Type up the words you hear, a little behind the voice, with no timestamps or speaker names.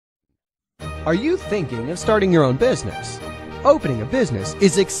Are you thinking of starting your own business? Opening a business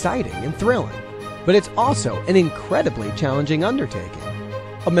is exciting and thrilling, but it's also an incredibly challenging undertaking.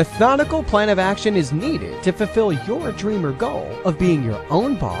 A methodical plan of action is needed to fulfill your dream or goal of being your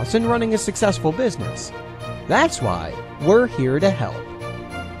own boss and running a successful business. That's why we're here to help.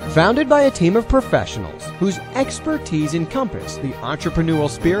 Founded by a team of professionals whose expertise encompass the entrepreneurial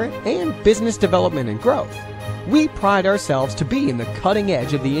spirit and business development and growth, we pride ourselves to be in the cutting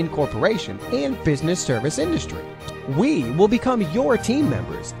edge of the incorporation and business service industry. We will become your team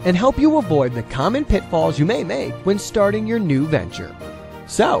members and help you avoid the common pitfalls you may make when starting your new venture.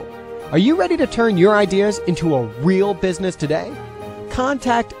 So, are you ready to turn your ideas into a real business today?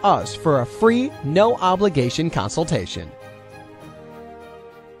 Contact us for a free, no-obligation consultation.